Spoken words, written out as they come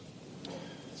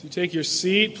As you take your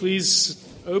seat, please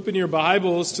open your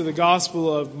Bibles to the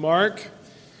Gospel of Mark.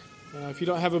 If you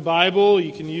don't have a Bible,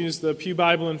 you can use the Pew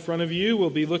Bible in front of you.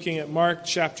 We'll be looking at Mark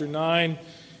chapter 9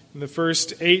 in the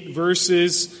first 8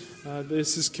 verses.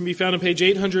 This can be found on page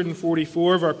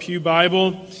 844 of our Pew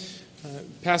Bible.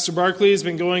 Pastor Barkley has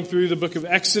been going through the book of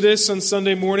Exodus on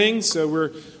Sunday morning, so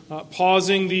we're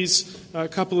pausing these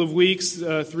couple of weeks,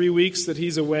 3 weeks that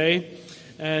he's away.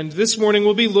 And this morning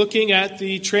we'll be looking at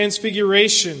the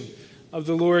transfiguration of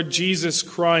the Lord Jesus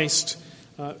Christ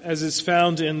as is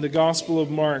found in the Gospel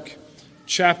of Mark,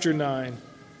 chapter 9.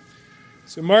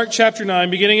 So Mark chapter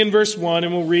 9, beginning in verse 1,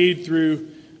 and we'll read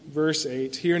through verse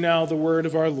 8. Hear now the word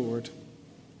of our Lord.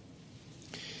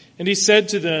 And he said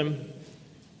to them,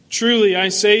 "Truly I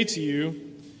say to you,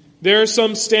 there are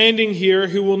some standing here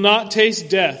who will not taste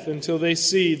death until they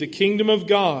see the kingdom of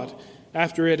God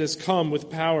after it has come with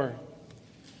power."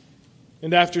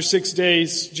 And after 6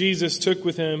 days, Jesus took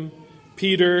with him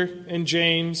Peter and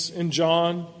James and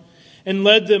John and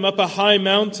led them up a high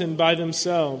mountain by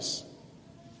themselves.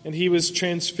 And he was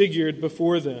transfigured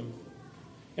before them.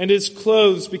 And his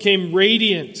clothes became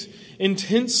radiant,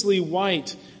 intensely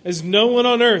white, as no one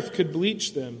on earth could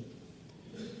bleach them.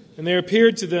 And there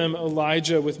appeared to them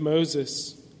Elijah with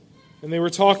Moses. And they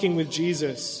were talking with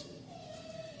Jesus.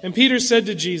 And Peter said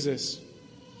to Jesus,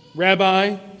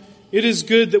 "Rabbi, it is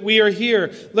good that we are here.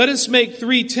 Let us make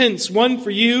 3 tents, one for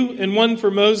you, and one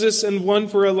for Moses, and one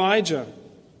for Elijah."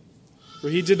 For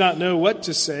he did not know what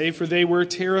to say, for they were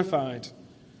terrified.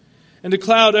 And a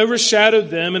cloud overshadowed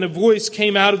them, and a voice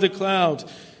came out of the cloud,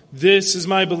 "This is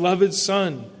my beloved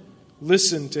Son.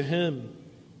 Listen to him."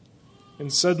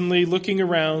 And suddenly, looking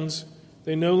around,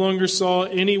 they no longer saw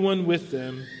anyone with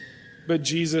them, but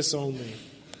Jesus only.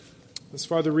 As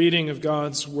for the reading of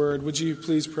God's word, would you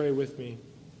please pray with me?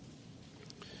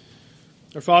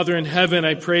 Our Father in heaven,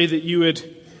 I pray that you would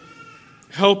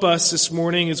help us this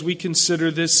morning as we consider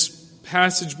this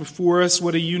passage before us.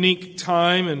 What a unique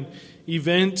time and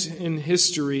event in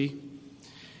history.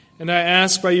 And I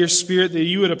ask by your Spirit that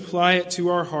you would apply it to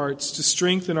our hearts to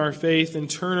strengthen our faith and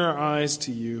turn our eyes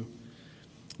to you.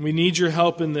 We need your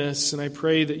help in this, and I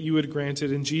pray that you would grant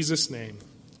it in Jesus' name.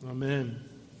 Amen.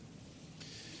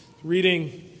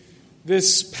 Reading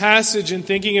this passage and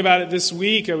thinking about it this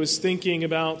week, I was thinking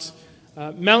about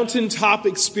mountaintop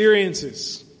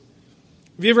experiences.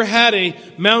 Have you ever had a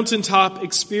mountaintop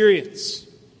experience?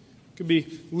 It could be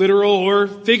literal or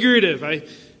figurative. I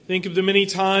think of the many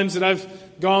times that I've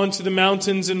gone to the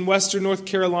mountains in western North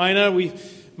Carolina.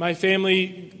 My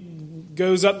family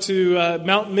goes up to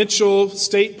Mount Mitchell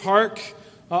State Park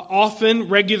often,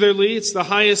 regularly. It's the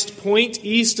highest point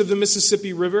east of the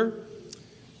Mississippi River.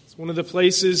 It's one of the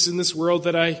places in this world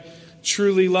that I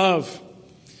truly love.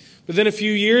 But then a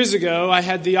few years ago, I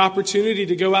had the opportunity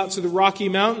to go out to the Rocky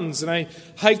Mountains, and I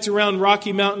hiked around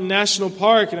Rocky Mountain National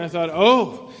Park, and I thought,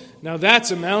 oh, now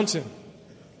that's a mountain.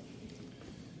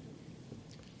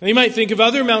 Now you might think of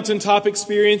other mountaintop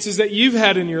experiences that you've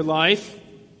had in your life.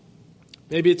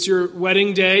 Maybe it's your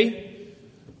wedding day,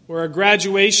 or a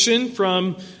graduation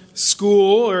from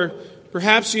school, or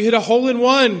perhaps you hit a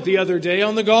hole-in-one the other day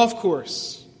on the golf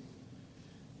course.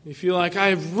 You feel like, I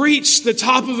have reached the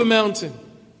top of a mountain.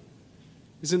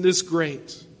 Isn't this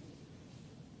great?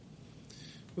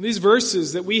 Well, these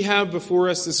verses that we have before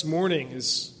us this morning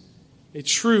is a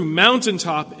true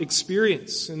mountaintop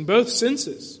experience in both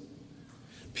senses.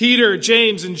 Peter,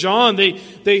 James, and John,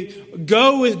 they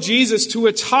go with Jesus to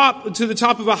the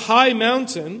top of a high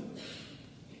mountain.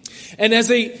 And as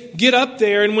they get up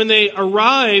there and when they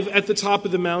arrive at the top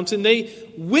of the mountain, they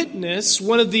witness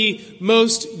one of the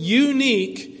most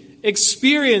unique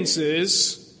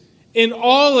experiences in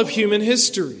all of human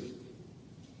history.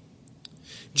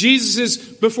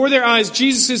 Before their eyes,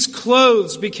 Jesus'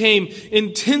 clothes became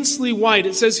intensely white.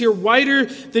 It says here, whiter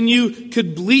than you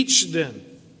could bleach them.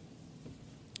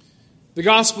 The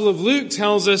Gospel of Luke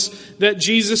tells us that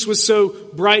Jesus was so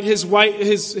bright, his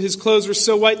clothes were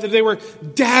so white that they were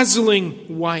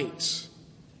dazzling white.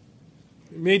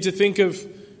 Made to think of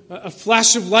a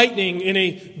flash of lightning in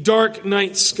a dark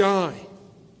night sky.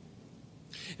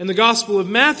 And the Gospel of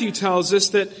Matthew tells us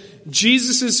that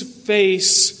Jesus'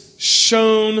 face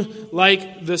shone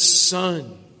like the sun.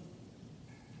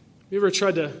 Have you ever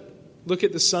tried to look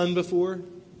at the sun before?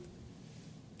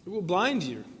 It will blind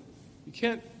you. You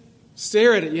can't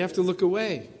stare at it. You have to look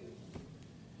away.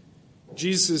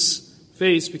 Jesus'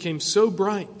 face became so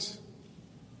bright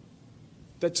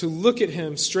that to look at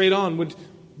him straight on would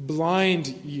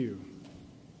blind you.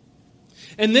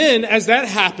 And then, as that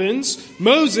happens,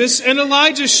 Moses and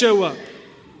Elijah show up.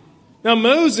 Now,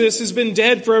 Moses has been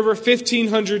dead for over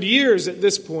 1,500 years at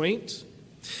this point.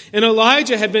 And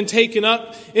Elijah had been taken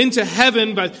up into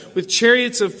heaven with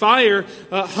chariots of fire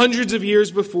hundreds of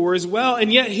years before as well.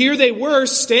 And yet here they were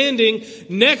standing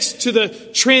next to the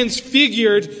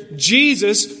transfigured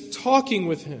Jesus, talking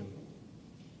with him.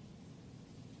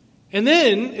 And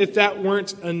then, if that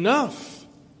weren't enough,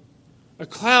 a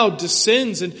cloud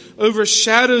descends and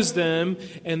overshadows them,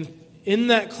 and in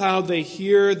that cloud they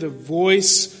hear the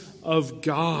voice of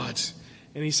God.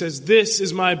 And he says, "This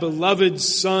is my beloved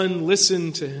Son,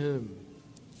 listen to him."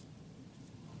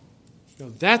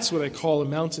 Now, that's what I call a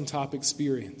mountaintop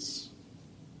experience.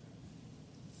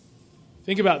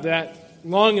 Think about that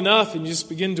long enough and you just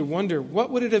begin to wonder, what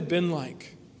would it have been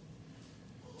like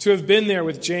to have been there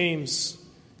with James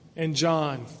and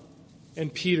John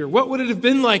and Peter? What would it have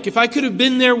been like if I could have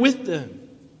been there with them?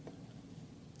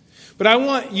 But I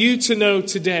want you to know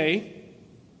today,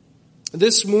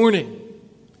 this morning,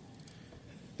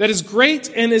 that as great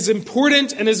and as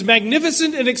important and as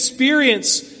magnificent an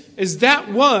experience as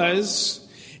that was,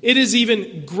 it is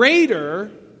even greater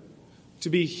to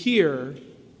be here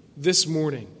this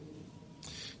morning.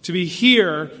 To be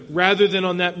here rather than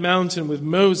on that mountain with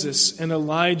Moses and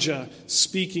Elijah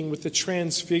speaking with the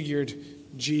transfigured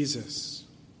Jesus.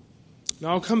 Now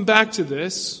I'll come back to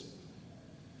this,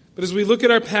 but as we look at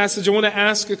our passage, I want to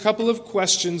ask a couple of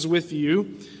questions with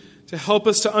you to help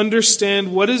us to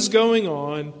understand what is going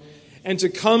on and to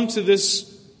come to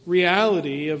this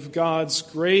reality of God's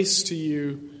grace to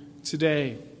you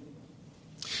today.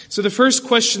 So the first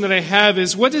question that I have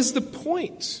is, what is the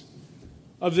point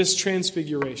of this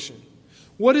transfiguration?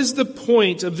 What is the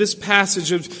point of this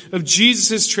passage of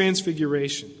Jesus'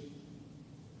 transfiguration?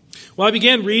 Well, I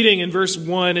began reading in verse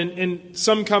 1, and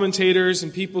some commentators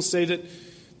and people say that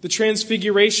the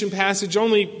transfiguration passage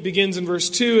only begins in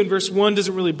verse 2, and verse 1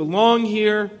 doesn't really belong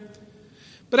here.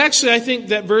 But actually, I think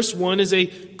that verse 1 is a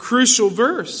crucial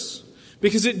verse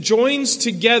because it joins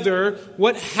together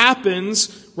what happens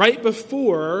right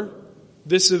before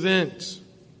this event.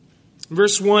 In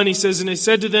verse 1, he says, "And I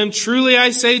said to them, truly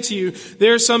I say to you,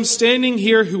 there are some standing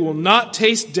here who will not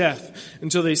taste death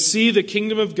until they see the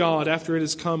kingdom of God after it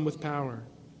has come with power."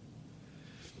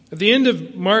 At the end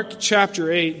of Mark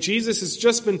chapter 8, Jesus has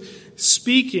just been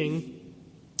speaking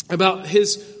about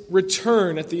his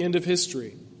return at the end of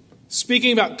history.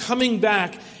 Speaking about coming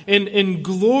back in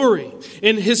glory,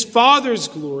 in his Father's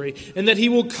glory, and that he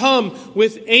will come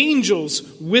with angels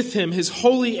with him, his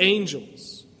holy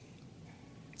angels.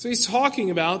 So he's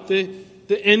talking about the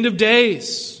end of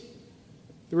days,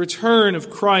 the return of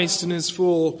Christ in his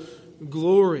full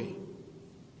glory.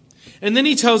 And then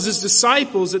he tells his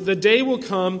disciples that the day will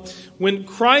come when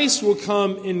Christ will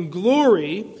come in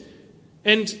glory,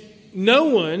 and no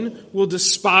one will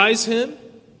despise him.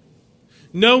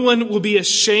 No one will be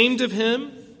ashamed of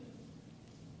him.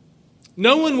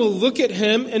 No one will look at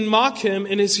him and mock him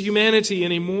in his humanity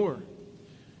anymore.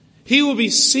 He will be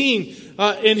seen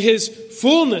in his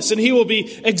fullness, and he will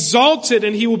be exalted,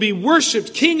 and he will be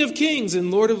worshipped, King of kings and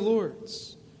Lord of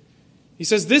lords. He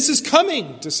says, this is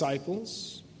coming,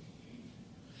 disciples.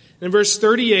 In verse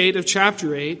 38 of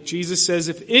chapter 8, Jesus says,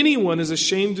 "If anyone is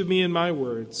ashamed of me and my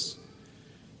words,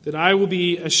 then I will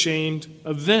be ashamed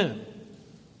of them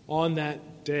on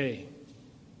that day."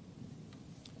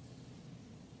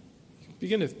 You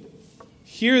begin to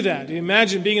hear that. You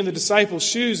imagine being in the disciples'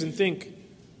 shoes and think,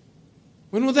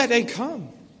 when will that day come?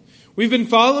 We've been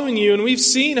following you, and we've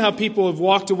seen how people have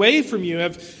walked away from you,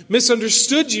 have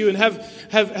misunderstood you, and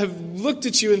have looked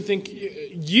at you and think,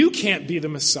 you can't be the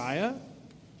Messiah.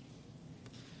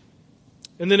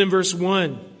 And then in verse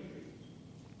 1,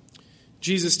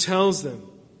 Jesus tells them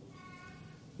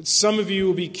that some of you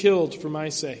will be killed for my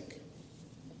sake.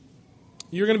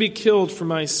 You're going to be killed for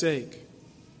my sake.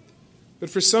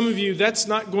 But for some of you, that's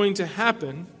not going to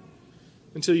happen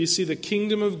until you see the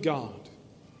kingdom of God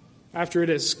after it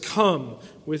has come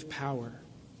with power.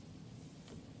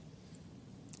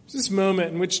 It's this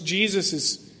moment in which Jesus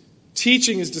is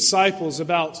teaching his disciples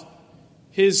about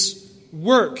his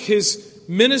work, his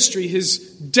ministry, his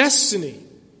destiny,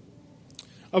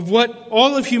 of what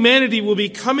all of humanity will be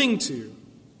coming to.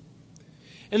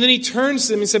 And then he turns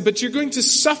to them and said, but you're going to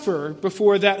suffer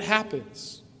before that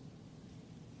happens.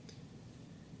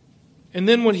 And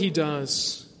then what he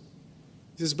does,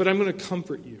 he says, but I'm going to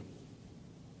comfort you.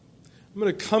 I'm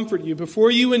going to comfort you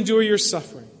before you endure your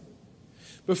suffering.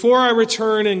 Before I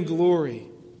return in glory.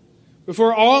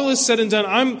 Before all is said and done,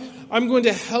 I'm going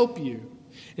to help you.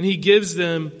 And he gives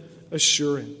them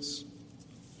assurance.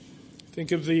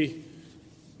 Think of the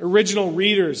original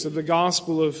readers of the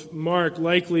Gospel of Mark,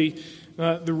 likely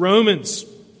the Romans.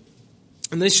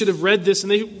 And they should have read this,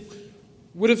 and they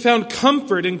would have found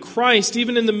comfort in Christ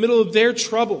even in the middle of their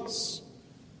troubles,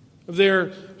 of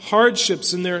their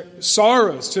hardships and their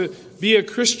sorrows. To be a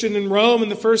Christian in Rome in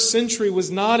the first century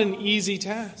was not an easy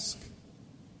task.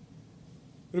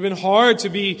 It would have been hard to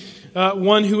be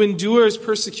one who endures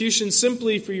persecution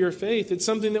simply for your faith. It's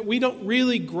something that we don't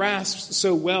really grasp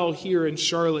so well here in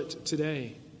Charlotte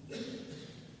today.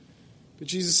 But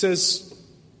Jesus says,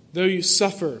 though you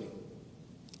suffer,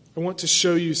 I want to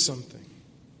show you something.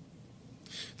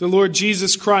 The Lord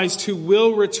Jesus Christ, who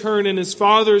will return in his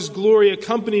Father's glory,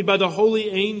 accompanied by the holy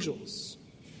angels.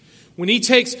 When he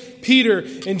takes Peter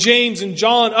and James and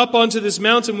John up onto this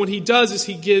mountain, what he does is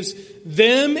he gives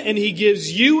them and he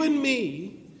gives you and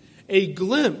me a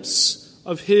glimpse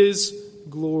of his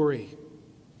glory.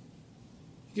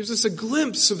 He gives us a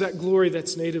glimpse of that glory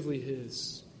that's natively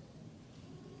his.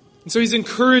 And so he's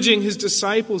encouraging his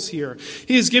disciples here.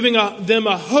 He is giving them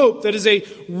a hope that is a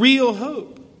real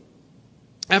hope.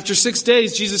 After 6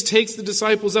 days, Jesus takes the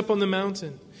disciples up on the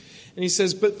mountain. And he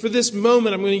says, but for this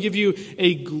moment, I'm going to give you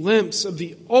a glimpse of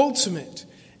the ultimate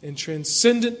and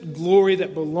transcendent glory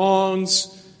that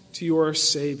belongs to your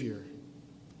Savior.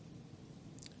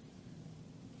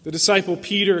 The disciple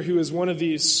Peter, who is one of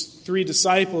these 3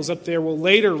 disciples up there, will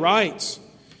later write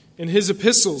in his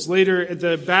epistles, later at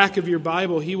the back of your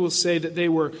Bible, he will say that they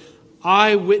were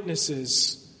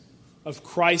eyewitnesses of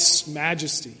Christ's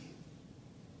majesty.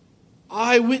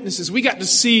 Eyewitnesses. We got to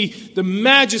see the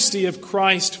majesty of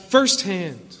Christ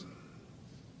firsthand.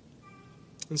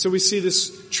 And so we see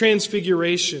this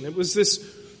transfiguration. It was this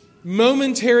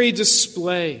momentary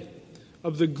display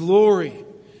of the glory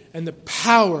and the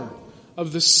power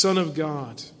of the Son of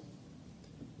God.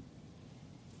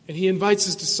 And he invites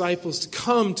his disciples to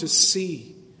come to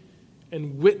see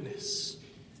and witness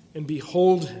and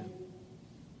behold him.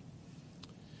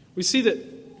 We see that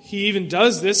he even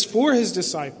does this for his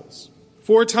disciples.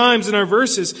 4 times in our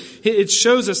verses, it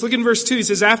shows us. Look in verse 2. He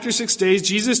says, after 6 days,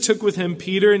 Jesus took with him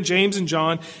Peter and James and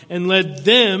John and led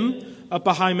them up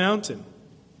a high mountain.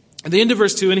 At the end of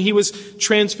verse 2, and he was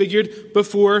transfigured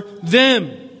before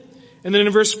them. And then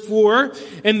in verse 4,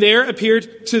 and there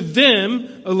appeared to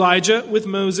them Elijah with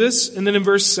Moses. And then in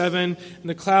verse 7, and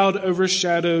the cloud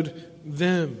overshadowed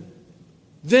them.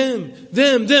 Them.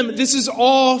 This is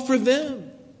all for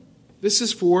them. This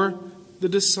is for the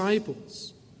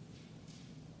disciples.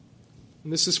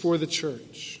 And this is for the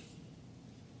church.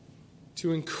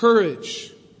 To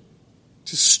encourage,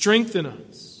 to strengthen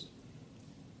us.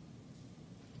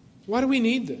 Why do we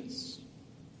need this?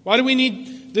 Why do we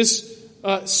need this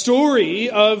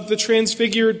story of the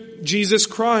transfigured Jesus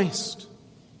Christ?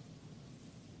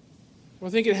 Well,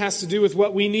 I think it has to do with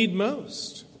what we need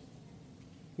most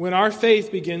when our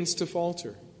faith begins to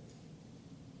falter.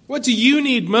 What do you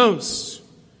need most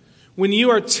when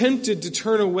you are tempted to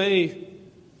turn away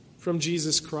from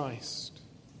Jesus Christ?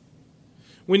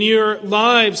 When your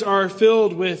lives are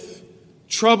filled with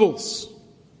troubles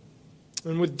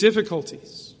and with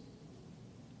difficulties?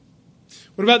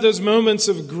 What about those moments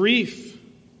of grief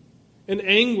and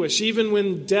anguish, even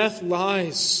when death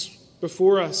lies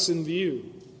before us in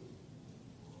view?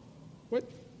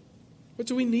 What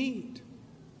do we need?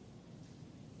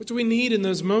 What do we need in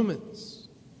those moments?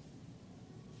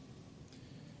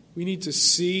 We need to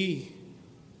see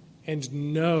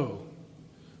and know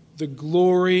the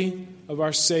glory of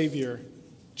our Savior,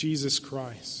 Jesus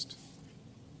Christ.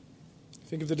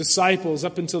 Think of the disciples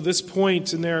up until this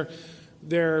point in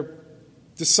their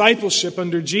discipleship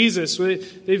under Jesus.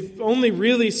 They've only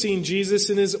really seen Jesus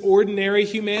in his ordinary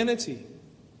humanity.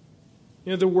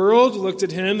 You know, the world looked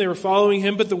at him, they were following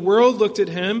him, but the world looked at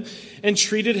him and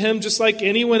treated him just like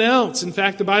anyone else. In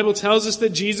fact, the Bible tells us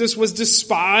that Jesus was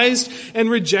despised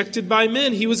and rejected by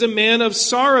men. He was a man of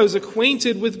sorrows,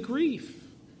 acquainted with grief.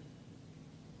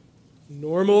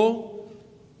 Normal,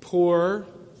 poor,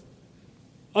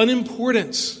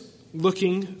 unimportant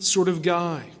looking sort of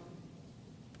guy.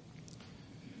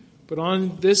 But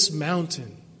on this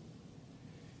mountain,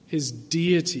 his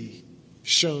deity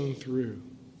shone through.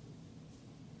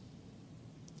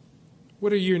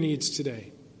 What are your needs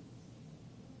today?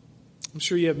 I'm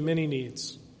sure you have many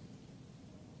needs.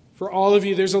 For all of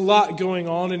you, there's a lot going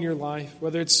on in your life,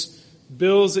 whether it's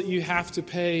bills that you have to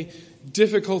pay,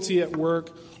 difficulty at work,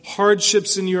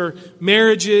 hardships in your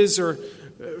marriages, or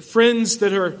friends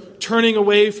that are turning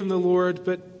away from the Lord.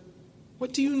 But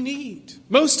what do you need?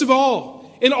 Most of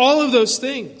all, in all of those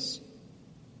things,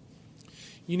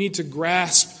 you need to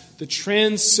grasp the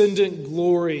transcendent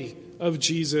glory of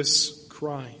Jesus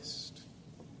Christ.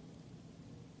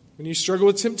 When you struggle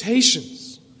with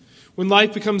temptations, when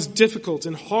life becomes difficult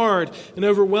and hard and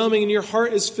overwhelming and your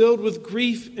heart is filled with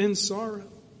grief and sorrow,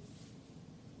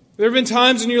 There have been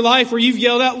times in your life where you've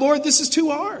yelled out, Lord, this is too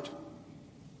hard.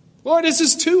 Lord, this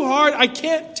is too hard. I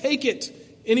can't take it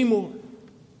anymore.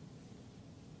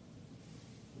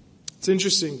 It's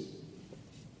interesting.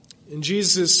 In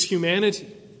Jesus' humanity,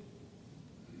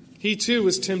 he too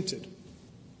was tempted.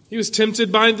 He was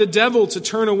tempted by the devil to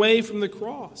turn away from the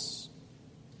cross.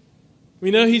 We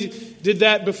know he did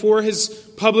that before his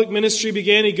public ministry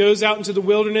began. He goes out into the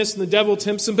wilderness and the devil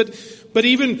tempts him. But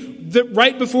even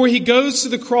right before he goes to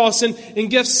the cross in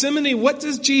Gethsemane, what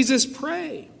does Jesus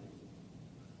pray?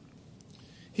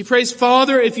 He prays,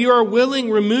 Father, if you are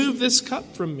willing, remove this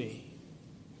cup from me.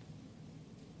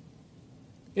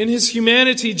 In his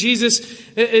humanity, Jesus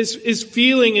is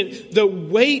feeling the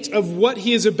weight of what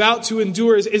he is about to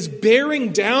endure is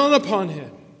bearing down upon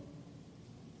him.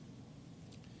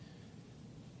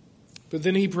 But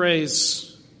then he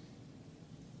prays,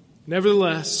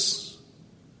 nevertheless,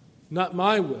 not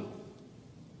my will,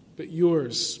 but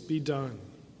yours be done.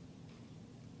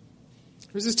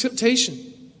 There's this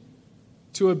temptation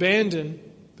to abandon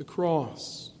the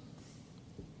cross.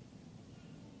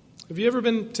 Have you ever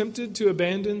been tempted to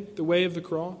abandon the way of the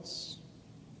cross?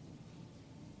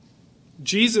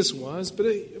 Jesus was, but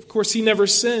of course he never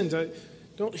sinned.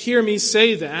 Don't hear me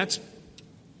say that.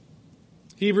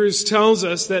 Hebrews tells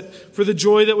us that for the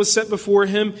joy that was set before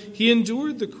him, he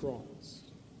endured the cross.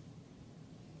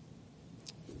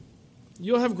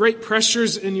 You'll have great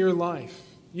pressures in your life.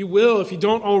 You will, if you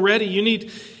don't already. You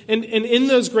need, and in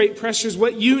those great pressures,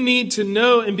 what you need to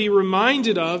know and be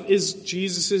reminded of is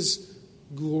Jesus'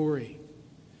 glory.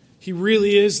 He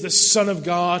really is the Son of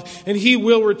God, and he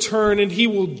will return and he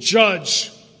will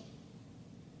judge.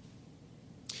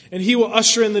 And he will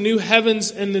usher in the new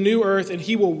heavens and the new earth, and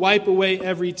he will wipe away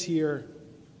every tear.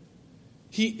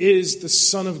 He is the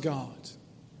Son of God,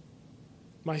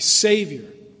 my Savior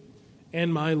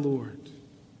and my Lord.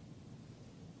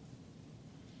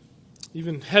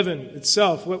 Even heaven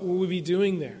itself, what will we be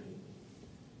doing there?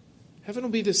 Heaven will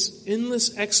be this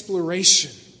endless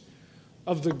exploration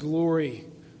of the glory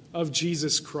of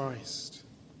Jesus Christ.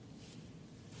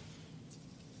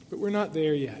 But we're not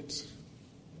there yet.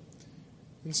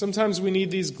 And sometimes we need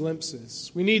these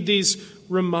glimpses. We need these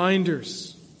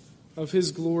reminders of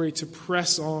his glory to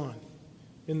press on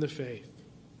in the faith.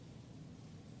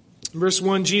 In verse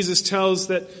 1, Jesus tells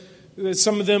that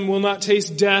some of them will not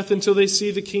taste death until they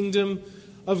see the kingdom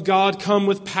of God come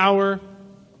with power.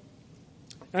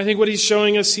 I think what he's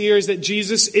showing us here is that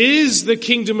Jesus is the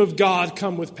kingdom of God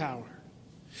come with power.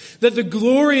 That the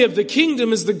glory of the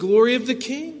kingdom is the glory of the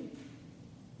King.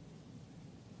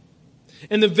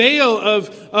 And the veil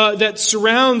of that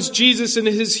surrounds Jesus and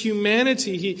his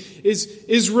humanity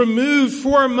is removed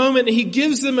for a moment. And he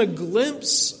gives them a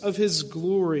glimpse of his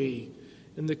glory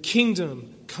and the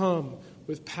kingdom come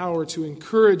with power to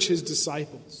encourage his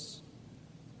disciples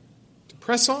to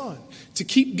press on, to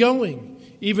keep going,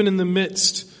 even in the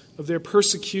midst of their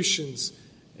persecutions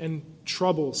and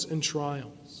troubles and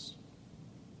trials.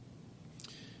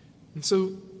 And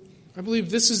so I believe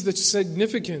this is the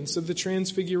significance of the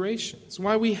Transfiguration. It's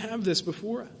why we have this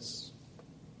before us,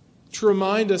 to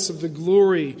remind us of the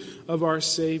glory of our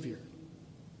Savior.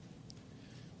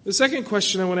 The second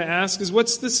question I want to ask is,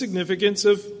 what's the significance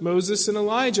of Moses and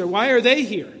Elijah? Why are they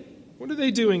here? What are they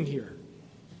doing here?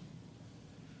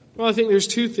 Well, I think there's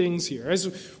two things here.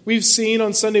 As we've seen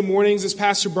on Sunday mornings, as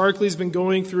Pastor Barkley's been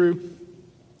going through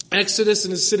Exodus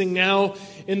and is sitting now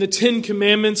in the Ten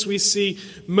Commandments, we see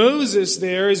Moses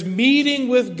there is meeting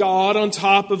with God on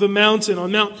top of a mountain,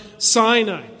 on Mount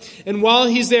Sinai. And while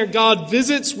he's there, God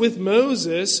visits with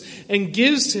Moses and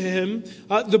gives to him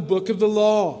the book of the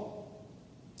law.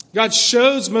 God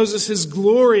shows Moses his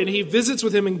glory, and he visits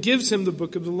with him and gives him the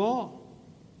book of the law.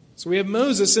 So we have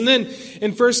Moses. And then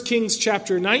in 1 Kings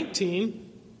chapter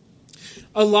 19,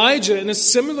 Elijah, in a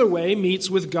similar way, meets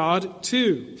with God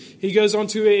too. He goes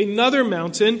onto another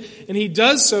mountain, and he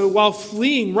does so while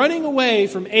fleeing, running away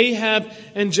from Ahab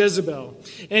and Jezebel.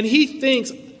 And he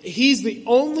thinks he's the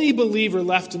only believer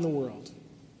left in the world.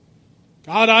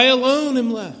 God, I alone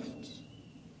am left.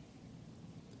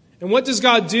 And what does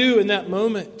God do in that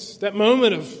moment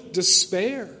of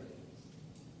despair?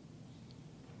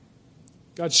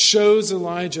 God shows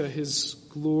Elijah his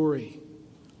glory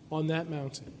on that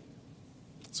mountain.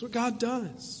 That's what God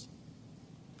does.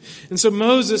 And so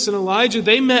Moses and Elijah,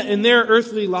 they met in their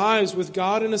earthly lives with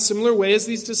God in a similar way as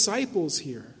these disciples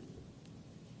here.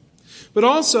 But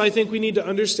also, I think we need to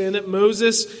understand that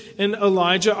Moses and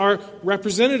Elijah are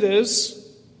representatives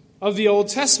of the Old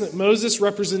Testament. Moses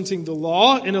representing the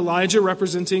law and Elijah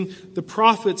representing the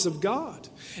prophets of God.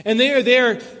 And they are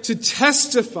there to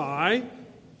testify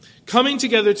coming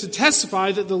together to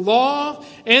testify that the law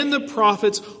and the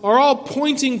prophets are all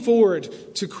pointing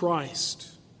forward to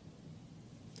Christ.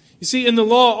 You see, in the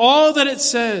law, all that it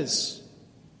says,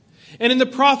 and in the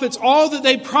prophets, all that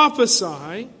they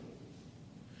prophesy,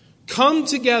 come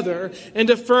together and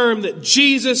affirm that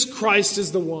Jesus Christ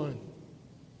is the one,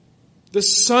 the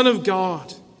Son of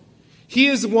God. He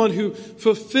is the one who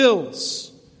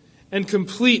fulfills and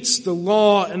completes the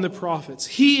law and the prophets.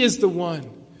 He is the one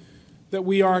that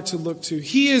we are to look to.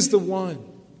 He is the one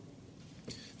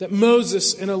that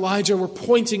Moses and Elijah were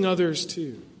pointing others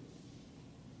to.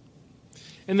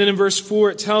 And then in verse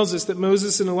 4, it tells us that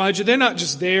Moses and Elijah, they're not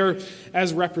just there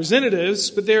as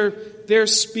representatives, but they're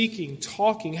speaking,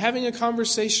 talking, having a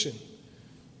conversation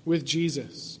with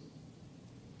Jesus.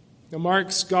 Now,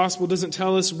 Mark's gospel doesn't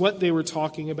tell us what they were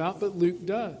talking about, but Luke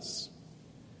does.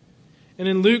 And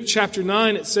in Luke chapter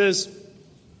 9, it says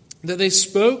that they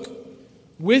spoke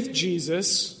with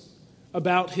Jesus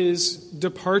about his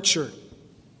departure.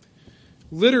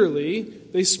 Literally,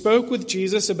 they spoke with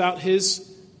Jesus about his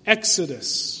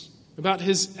exodus.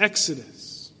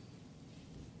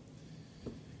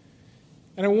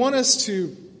 And I want us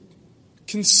to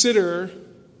consider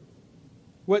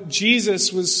what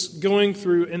Jesus was going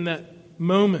through in that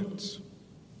moment.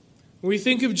 When we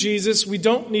think of Jesus, we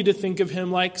don't need to think of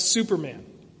him like Superman,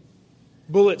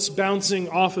 bullets bouncing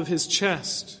off of his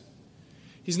chest.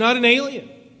 He's not an alien.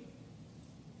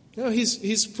 No,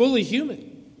 he's fully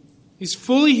human. He's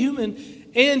fully human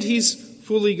and he's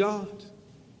fully God.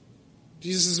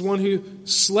 Jesus is the one who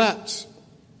slept.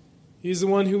 He's the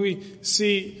one who we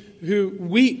see who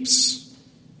weeps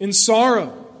in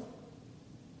sorrow.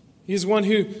 He's the one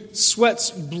who sweats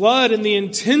blood in the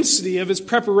intensity of his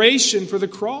preparation for the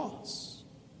cross.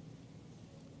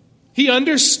 He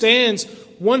understands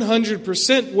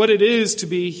 100% what it is to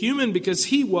be human because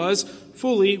he was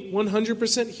fully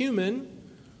 100% human.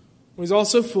 He's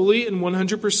also fully and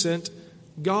 100%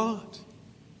 God.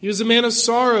 He was a man of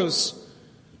sorrows,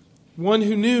 one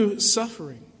who knew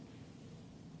suffering.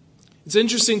 It's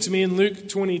interesting to me in Luke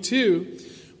 22,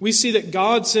 we see that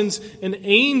God sends an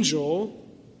angel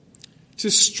to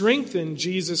strengthen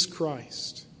Jesus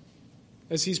Christ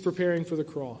as he's preparing for the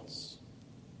cross.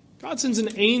 God sends an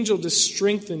angel to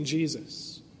strengthen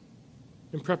Jesus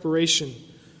in preparation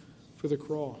for the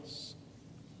cross.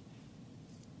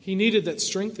 He needed that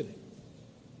strengthening.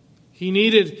 He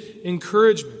needed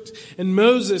encouragement. And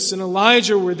Moses and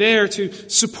Elijah were there to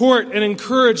support and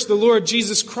encourage the Lord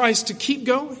Jesus Christ to keep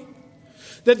going.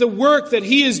 That the work that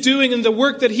he is doing and the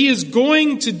work that he is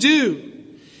going to do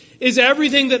is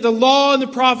everything that the law and the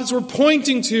prophets were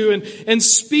pointing to and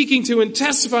speaking to and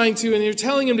testifying to, and they're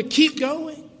telling him to keep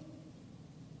going.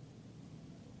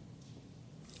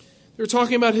 They're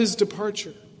talking about his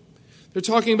departure. They're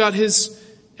talking about his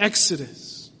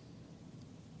exodus.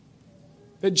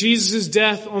 That Jesus'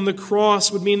 death on the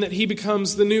cross would mean that he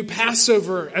becomes the new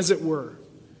Passover, as it were.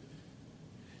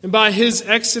 And by his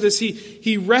exodus,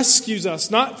 he rescues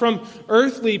us, not from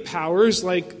earthly powers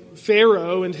like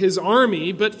Pharaoh and his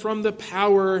army, but from the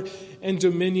power and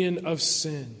dominion of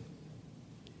sin.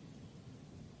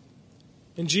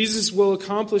 And Jesus will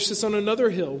accomplish this on another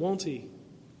hill, won't he?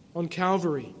 On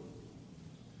Calvary,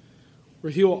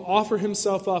 where he will offer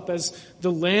himself up as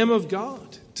the Lamb of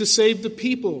God to save the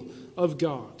people of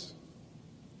God.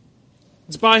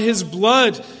 It's by his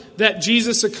blood that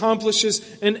Jesus accomplishes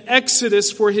an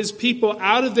exodus for his people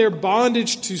out of their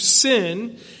bondage to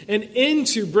sin and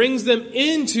brings them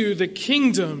into the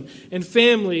kingdom and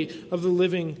family of the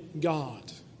living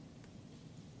God.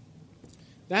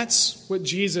 That's what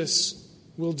Jesus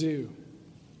will do.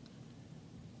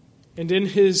 And in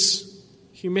his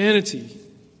humanity,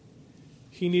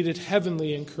 he needed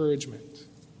heavenly encouragement.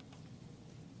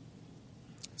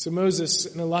 So Moses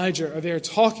and Elijah are there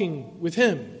talking with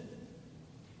him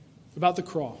about the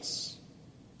cross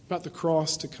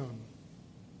to come.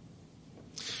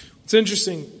 It's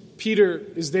interesting, Peter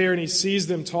is there and he sees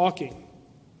them talking.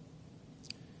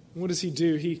 And what does he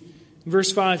do? In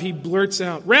verse 5, he blurts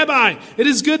out, "Rabbi, it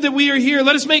is good that we are here.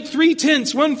 Let us make 3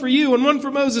 tents, one for you and one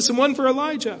for Moses and one for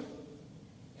Elijah."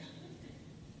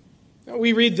 Now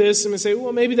we read this and we say,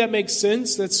 well, maybe that makes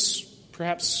sense.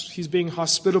 Perhaps he's being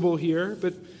hospitable here.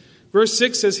 But verse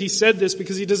 6 says he said this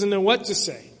because he doesn't know what to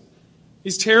say.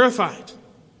 He's terrified.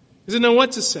 He doesn't know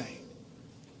what to say.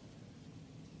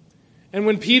 And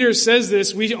when Peter says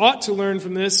this, we ought to learn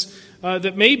from this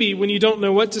that maybe when you don't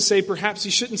know what to say, perhaps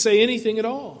you shouldn't say anything at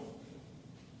all.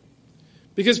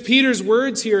 Because Peter's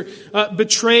words here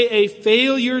betray a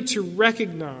failure to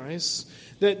recognize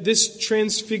that this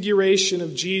transfiguration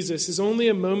of Jesus is only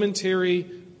a momentary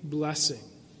blessing.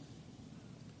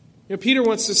 Peter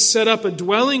wants to set up a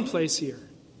dwelling place here.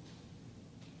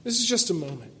 This is just a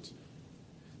moment.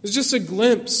 It's just a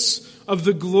glimpse of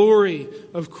the glory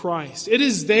of Christ. It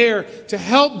is there to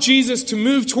help Jesus to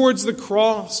move towards the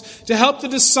cross, to help the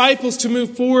disciples to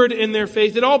move forward in their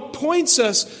faith. It all points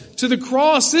us to the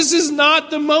cross. This is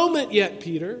not the moment yet,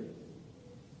 Peter.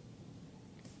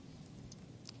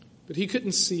 But he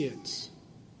couldn't see it.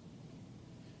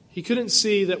 He couldn't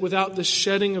see that without the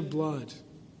shedding of blood,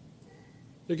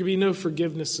 there could be no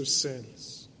forgiveness of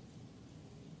sins.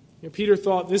 Peter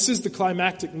thought this is the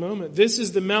climactic moment. This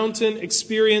is the mountain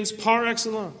experience par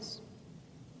excellence.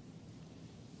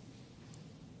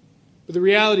 But the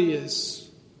reality is,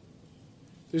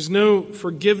 there's no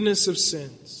forgiveness of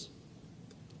sins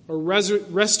or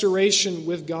restoration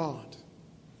with God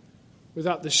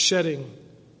without the shedding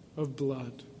of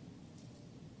blood.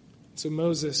 So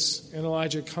Moses and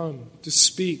Elijah come to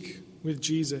speak with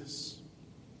Jesus.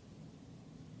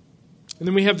 And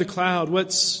then we have the cloud.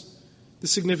 What's the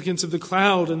significance of the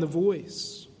cloud and the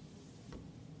voice?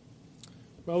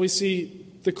 Well, we see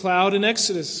the cloud in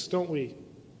Exodus, don't we?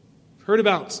 We've heard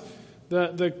about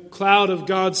the cloud of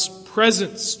God's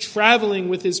presence traveling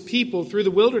with his people through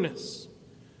the wilderness.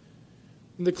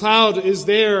 And the cloud is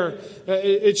there.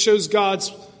 It shows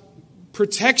God's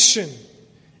protection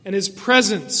and his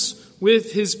presence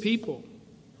with his people.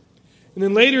 And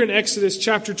then later in Exodus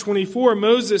chapter 24,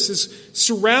 Moses is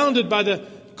surrounded by the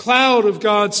cloud of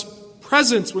God's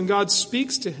presence when God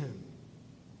speaks to him.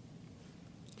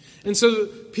 And so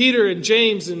Peter and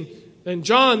James and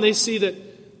John, they see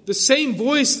that the same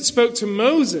voice that spoke to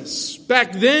Moses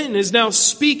back then is now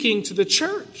speaking to the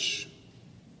church.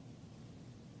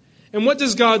 And what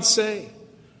does God say?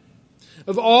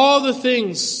 Of all the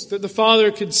things that the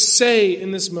Father could say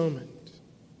in this moment,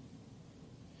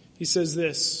 he says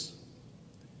this: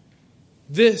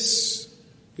 "This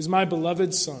is my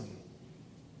beloved Son.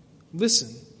 Listen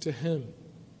to him."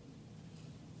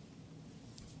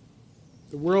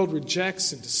 The world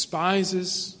rejects and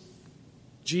despises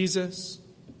Jesus.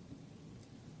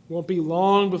 It won't be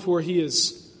long before he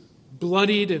is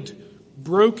bloodied and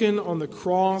broken on the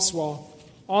cross while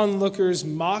onlookers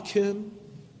mock him.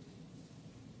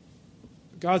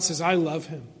 God says, I love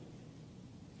him.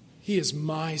 He is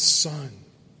my Son.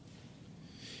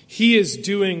 He is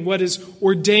doing what is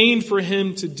ordained for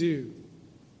him to do.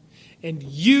 And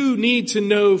you need to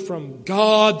know from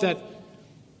God that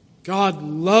God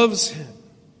loves him.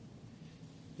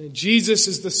 And Jesus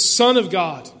is the Son of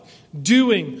God,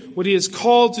 doing what he is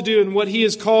called to do. And what he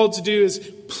is called to do is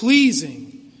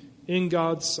pleasing in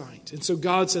God's sight. And so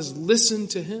God says, listen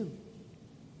to him.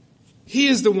 He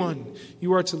is the one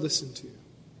you are to listen to.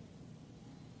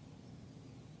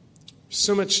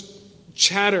 So much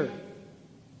chatter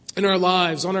in our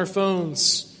lives, on our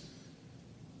phones,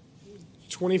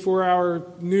 24-hour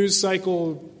news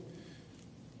cycle,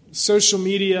 social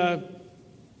media,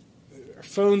 our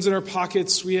phones in our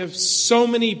pockets. We have so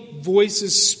many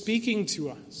voices speaking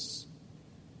to us.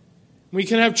 We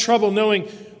can have trouble knowing,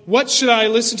 what should I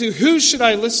listen to? Who should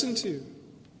I listen to?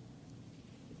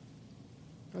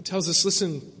 God tells us,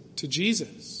 listen to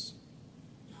Jesus.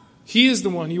 He is the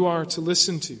one you are to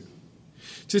listen to.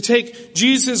 To take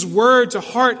Jesus' word to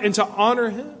heart and to honor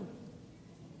him.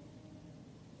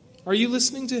 Are you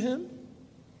listening to him?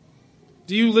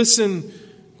 Do you listen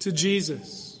to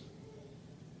Jesus?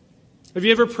 Have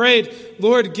you ever prayed,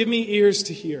 Lord, give me ears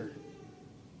to hear?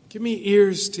 Give me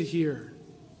ears to hear.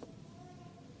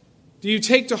 Do you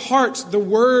take to heart the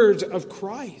word of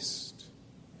Christ?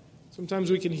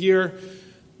 Sometimes we can hear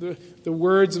the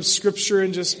words of Scripture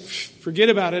and just forget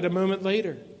about it a moment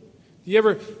later. Do you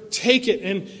ever take it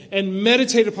and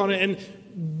meditate upon it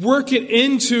and work it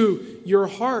into your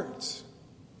heart?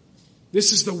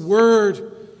 This is the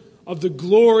word of the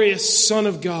glorious Son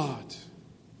of God.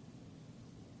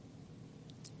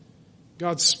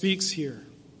 God speaks here.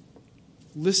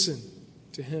 Listen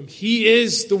to him. He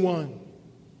is the one.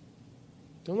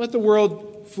 Don't let the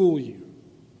world fool you.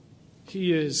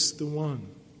 He is the one.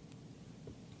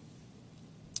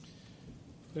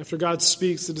 After God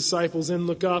speaks, the disciples then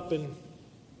look up and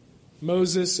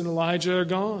Moses and Elijah are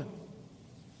gone.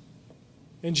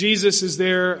 And Jesus is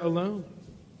there alone.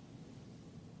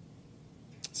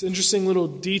 It's an interesting little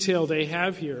detail they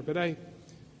have here, but I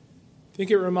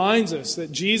think it reminds us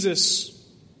that Jesus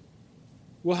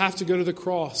will have to go to the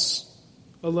cross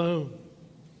alone.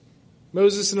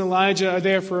 Moses and Elijah are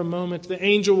there for a moment. The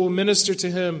angel will minister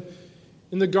to him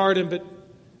in the garden, but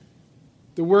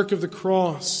the work of the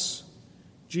cross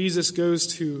Jesus goes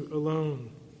to alone.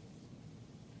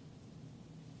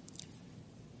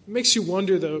 It makes you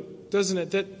wonder, though, doesn't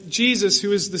it, that Jesus,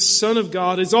 who is the Son of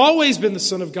God, has always been the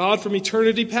Son of God from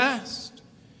eternity past.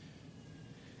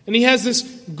 And he has this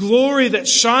glory that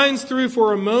shines through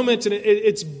for a moment, and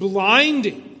it's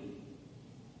blinding.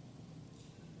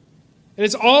 And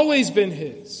it's always been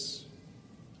his.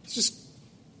 He's just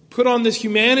put on this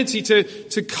humanity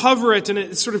to cover it, and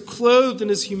it's sort of clothed in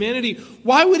his humanity.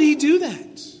 Why would he do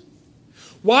that?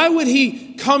 Why would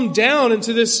he come down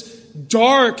into this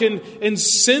dark and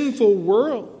sinful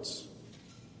world?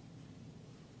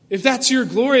 If that's your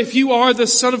glory, if you are the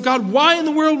Son of God, why in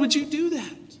the world would you do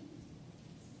that?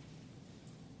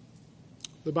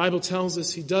 The Bible tells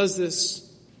us he does this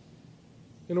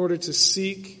in order to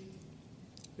seek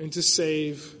and to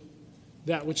save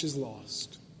that which is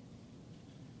lost.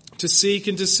 To seek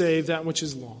and to save that which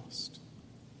is lost.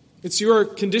 It's your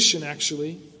condition,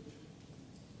 actually,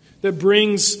 that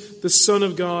brings the Son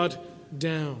of God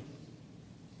down.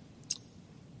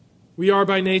 We are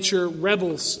by nature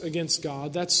rebels against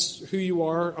God. That's who you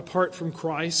are apart from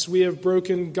Christ. We have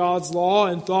broken God's law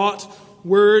in thought,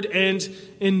 word, and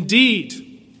in deed.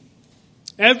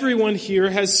 Everyone here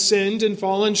has sinned and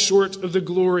fallen short of the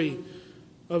glory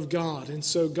of God. And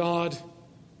so God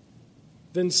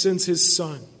then sends his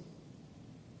Son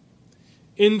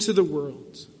into the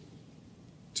world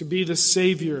to be the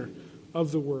Savior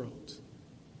of the world,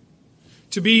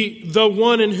 to be the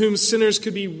one in whom sinners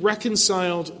could be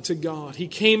reconciled to God. He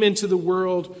came into the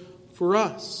world for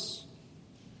us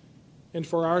and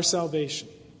for our salvation.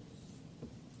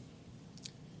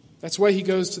 That's why he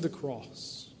goes to the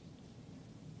cross.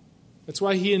 That's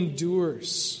why he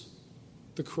endures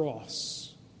the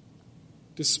cross,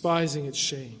 despising its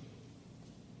shame.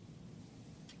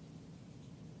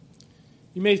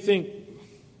 You may think,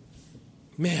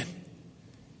 man,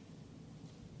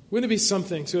 wouldn't it be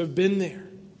something to have been there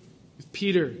with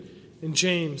Peter and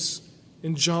James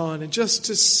and John and just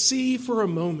to see for a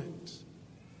moment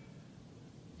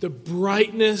the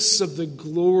brightness of the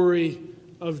glory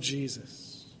of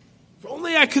Jesus? If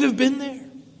only I could have been there.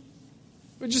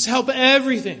 It would just help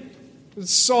everything. It would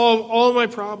solve all my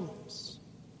problems.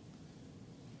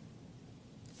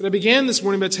 But I began this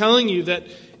morning by telling you that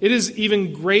it is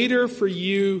even greater for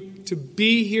you to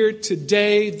be here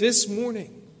today, this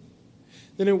morning,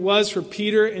 than it was for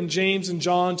Peter and James and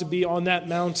John to be on that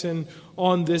mountain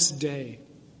on this day.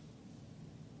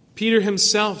 Peter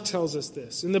himself tells us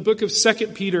this. In the book of 2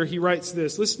 Peter, he writes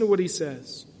this. Listen to what he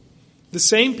says. The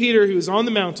same Peter who is on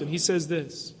the mountain, he says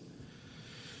this: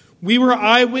 "We were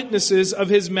eyewitnesses of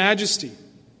his majesty.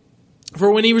 For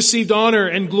when he received honor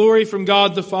and glory from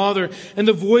God the Father, and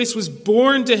the voice was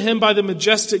borne to him by the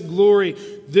majestic glory,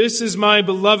 'This is my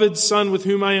beloved Son with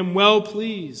whom I am well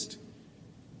pleased.'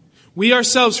 We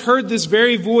ourselves heard this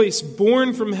very voice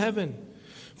borne from heaven,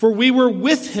 for we were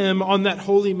with him on that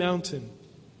holy mountain.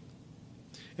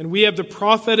 And we have the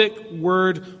prophetic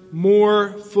word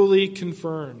more fully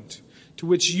confirmed, to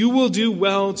which you will do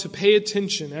well to pay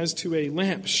attention as to a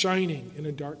lamp shining in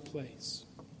a dark place."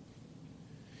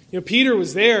 You know, Peter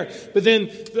was there, but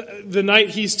then the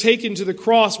night he's taken to the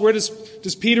cross, where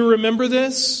does Peter remember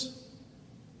this?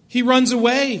 He runs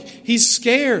away. He's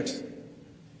scared.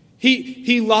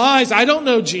 He lies. I don't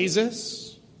know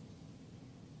Jesus.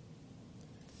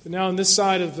 But now on this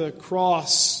side of the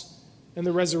cross and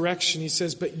the resurrection, he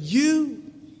says, but you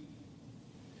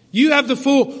have the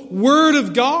full Word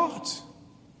of God.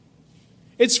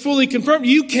 It's fully confirmed.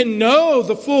 You can know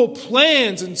the full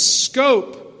plans and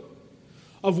scope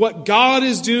of what God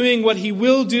is doing, what he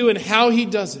will do, and how he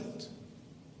does it.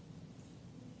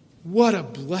 What a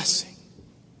blessing.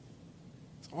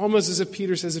 It's almost as if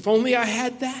Peter says, if only I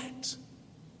had that.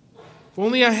 If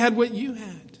only I had what you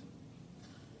had.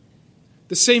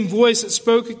 The same voice that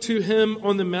spoke to him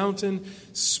on the mountain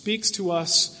speaks to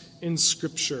us in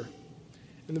Scripture.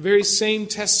 And the very same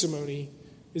testimony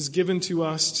is given to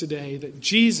us today, that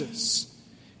Jesus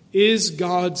is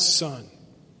God's Son.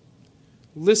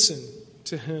 Listen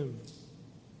to him.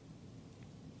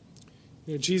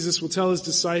 You know, Jesus will tell his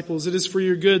disciples, "It is for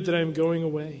your good that I am going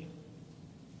away."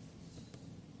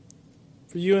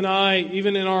 For you and I,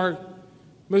 even in our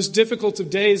most difficult of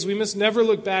days, we must never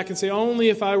look back and say, only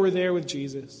if I were there with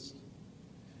Jesus.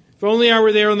 If only I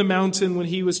were there on the mountain when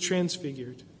he was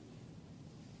transfigured.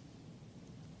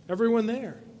 Everyone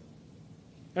there,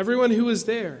 everyone who is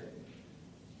there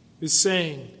is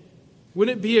saying,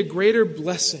 wouldn't it be a greater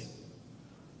blessing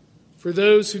for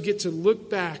those who get to look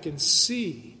back and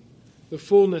see the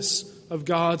fullness of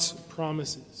God's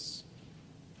promises?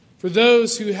 For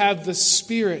those who have the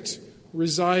Spirit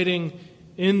residing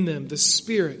in them, the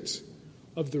Spirit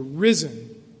of the risen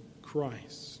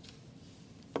Christ.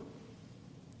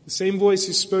 The The same voice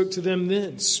who spoke to them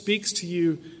then speaks to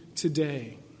you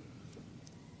today.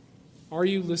 Are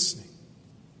you listening?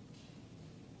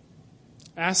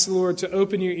 Ask the Lord to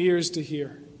open your ears to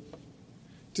hear,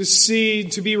 to see,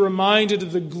 to be reminded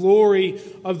of the glory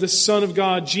of the Son of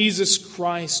God, Jesus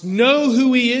Christ. Know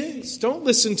who He is. Don't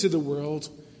listen to the world.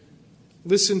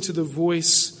 Listen to the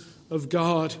voice of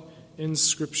God in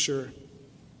Scripture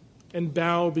and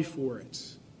bow before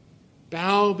it.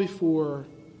 Bow before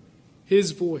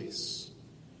His voice,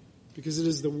 because it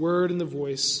is the word and the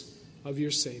voice of your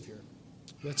Savior.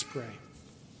 Let's pray.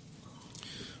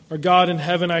 Our God in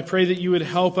heaven, I pray that you would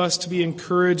help us to be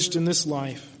encouraged in this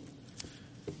life,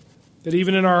 that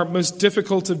even in our most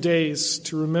difficult of days,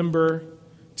 to remember,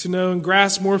 to know, and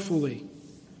grasp more fully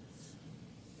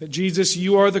that, Jesus,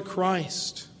 you are the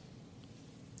Christ.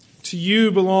 To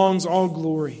you belongs all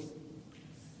glory,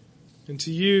 and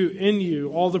to you, in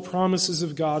you, all the promises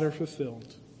of God are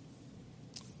fulfilled.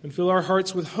 And fill our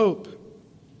hearts with hope.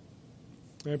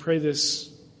 And I pray this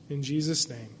in Jesus'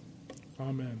 name.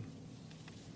 Amen.